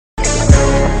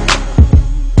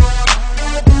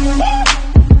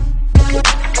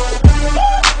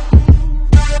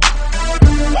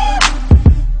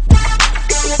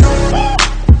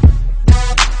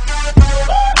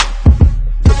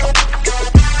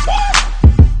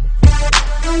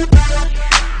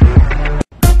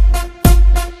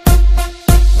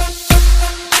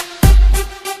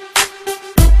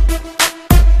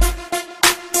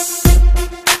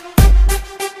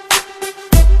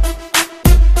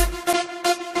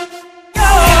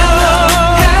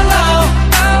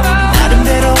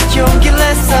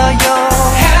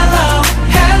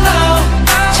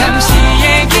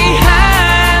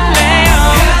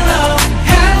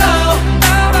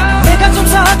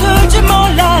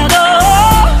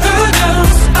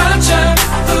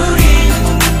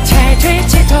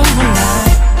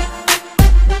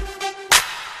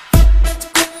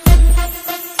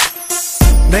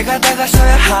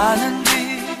하는지.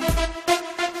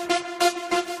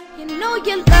 You know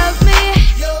you love me,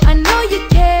 I know you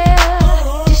care.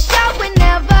 Just shout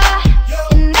whenever,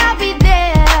 and I'll be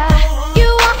there. You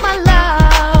want my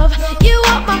love, you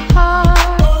want my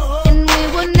heart, and we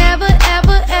will never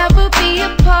ever ever be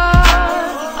apart.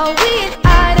 Are we an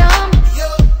item?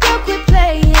 Go quit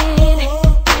playing.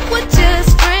 We're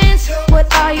just friends, what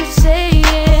are you saying?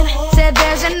 Said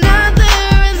there's another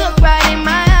and look right in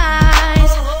my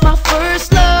eyes. My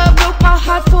first love broke my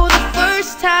heart for the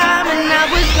first time, and I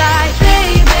was like,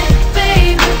 baby,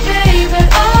 baby, baby,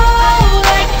 oh,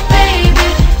 like, baby,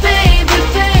 baby,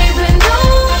 baby, no,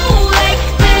 like,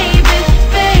 baby,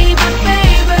 baby,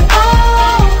 baby,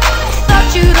 oh, thought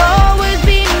you'd always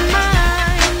be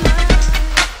mine.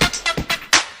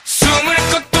 숨을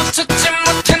곳도 찾지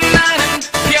못한 나는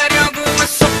피하려고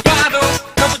애써봐도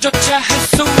거부조차 할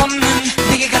수 없는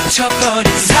네게 갇혀버린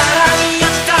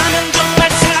사랑이었다면 정말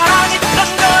사랑했던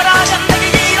거라면 내게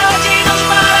이러지는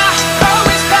마라.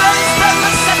 Always always by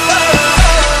my side.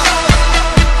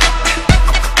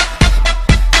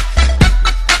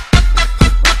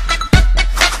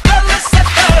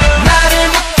 나를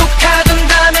묵묵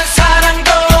가둔다면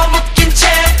사랑도 묶인 채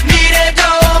미래도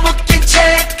묶인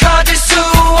채 거질 수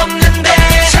없는데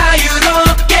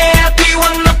자유롭게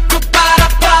비워놓고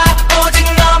바라봐. 오직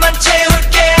너만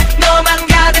채울게, 너만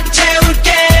가득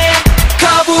채울게.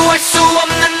 거부할 수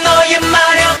없는 너의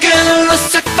마력은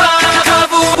Lucifer.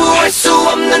 거부할 수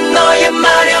없는 너의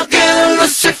마력은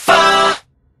Lucifer.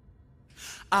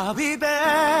 I'll be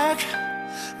back.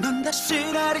 넌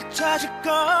다시 나를 찾을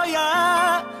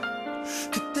거야.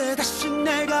 그때 다시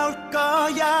내가 올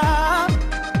거야.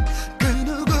 그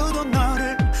누구도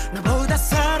너를 나보다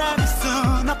사랑할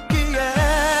순 없기에.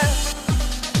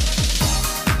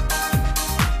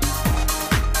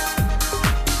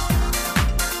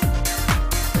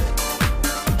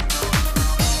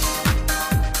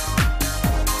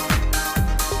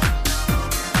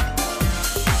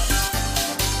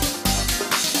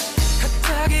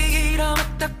 갑자기 이러면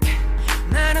어떡해.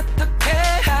 난 어떻게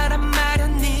하란 말이야.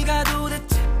 네가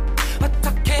도대체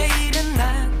어떻게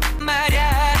일어난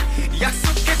말이야.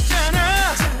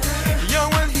 약속했잖아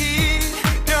영원히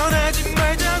변하지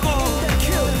말자고.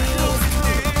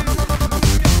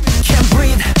 Can't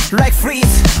breathe like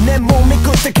freeze 내 몸이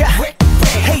굳다가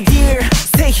Hey dear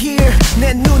stay here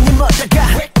내 눈이 멎다가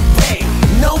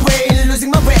No way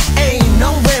losing my way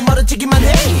No way 멀어지기만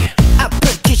해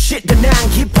아프기 싫다 난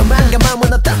깊어만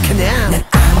감하면 어떡하냐. 난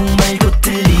아무 말도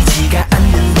들리지가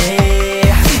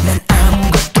않는데 난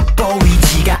아무것도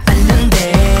보이지가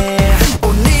않는데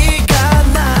오 네가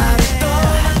나를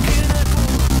떠난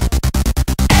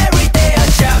Every day I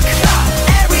shock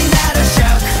Every night I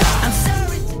shock I'm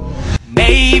sorry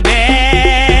Baby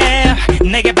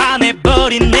내게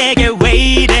반해버린 내게 왜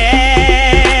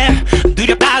이래.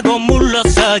 두렵다고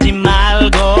물러서지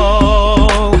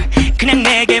말고 그냥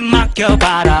내게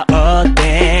맡겨봐라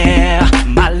어때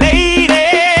My lady.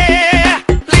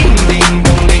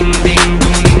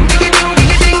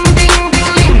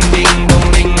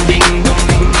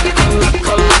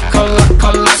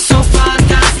 So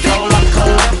fantastic.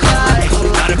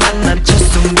 너를 만난 첫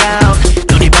순간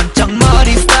눈이 번쩍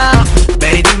머리 stop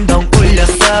베리딩동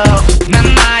울렸어.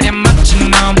 난 말야 멋진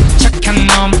놈 착한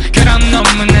놈 그런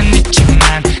놈은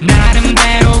아니지만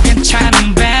나름대로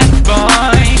괜찮은 bad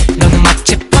boy. 너는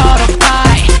마치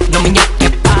butterfly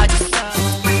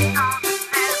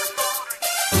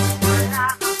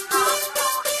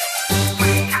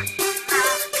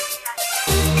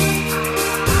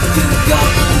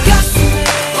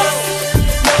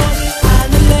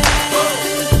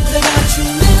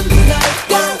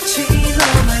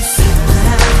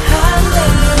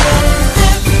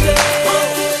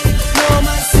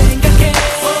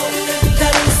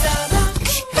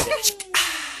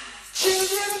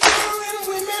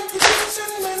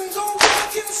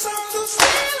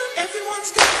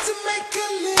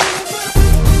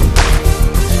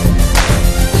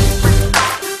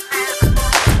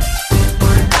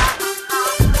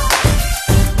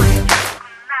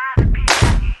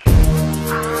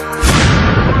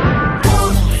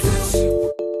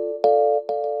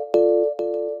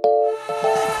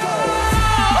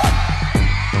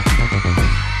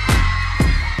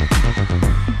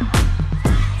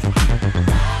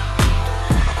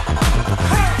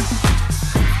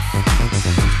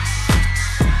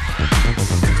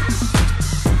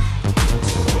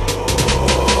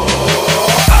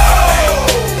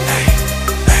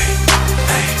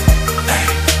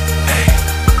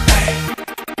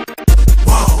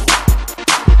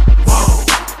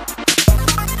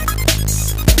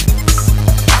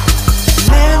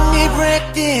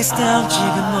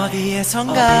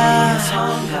위해선가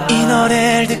이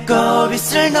노래를 듣고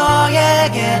있을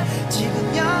너에게 지금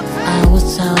I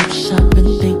was out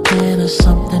shopping thinking of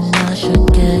something I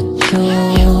should get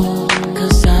you.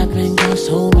 Cause I've been gone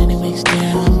so many weeks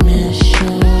that I miss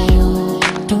you.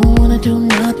 Don't wanna do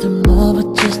nothing more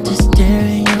but just to stare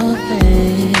in your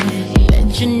face.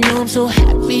 Let you know I'm so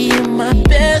happy you're my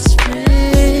best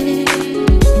friend.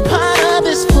 Part of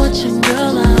this fortune,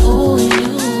 girl, I owe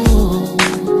you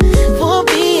for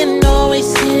being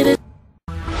always here to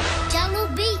Jello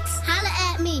Beats, holla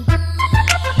at me.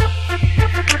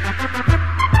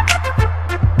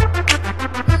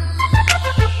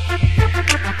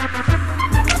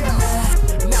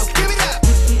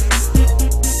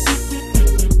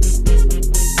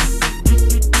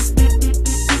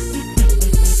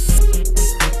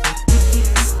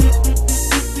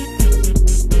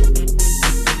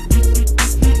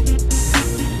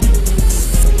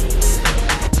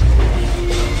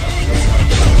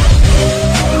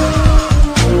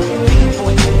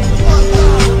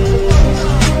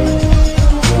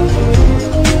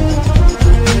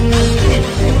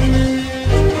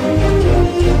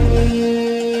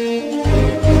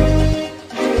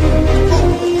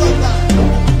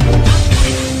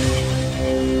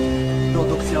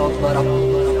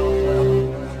 Produksjonslara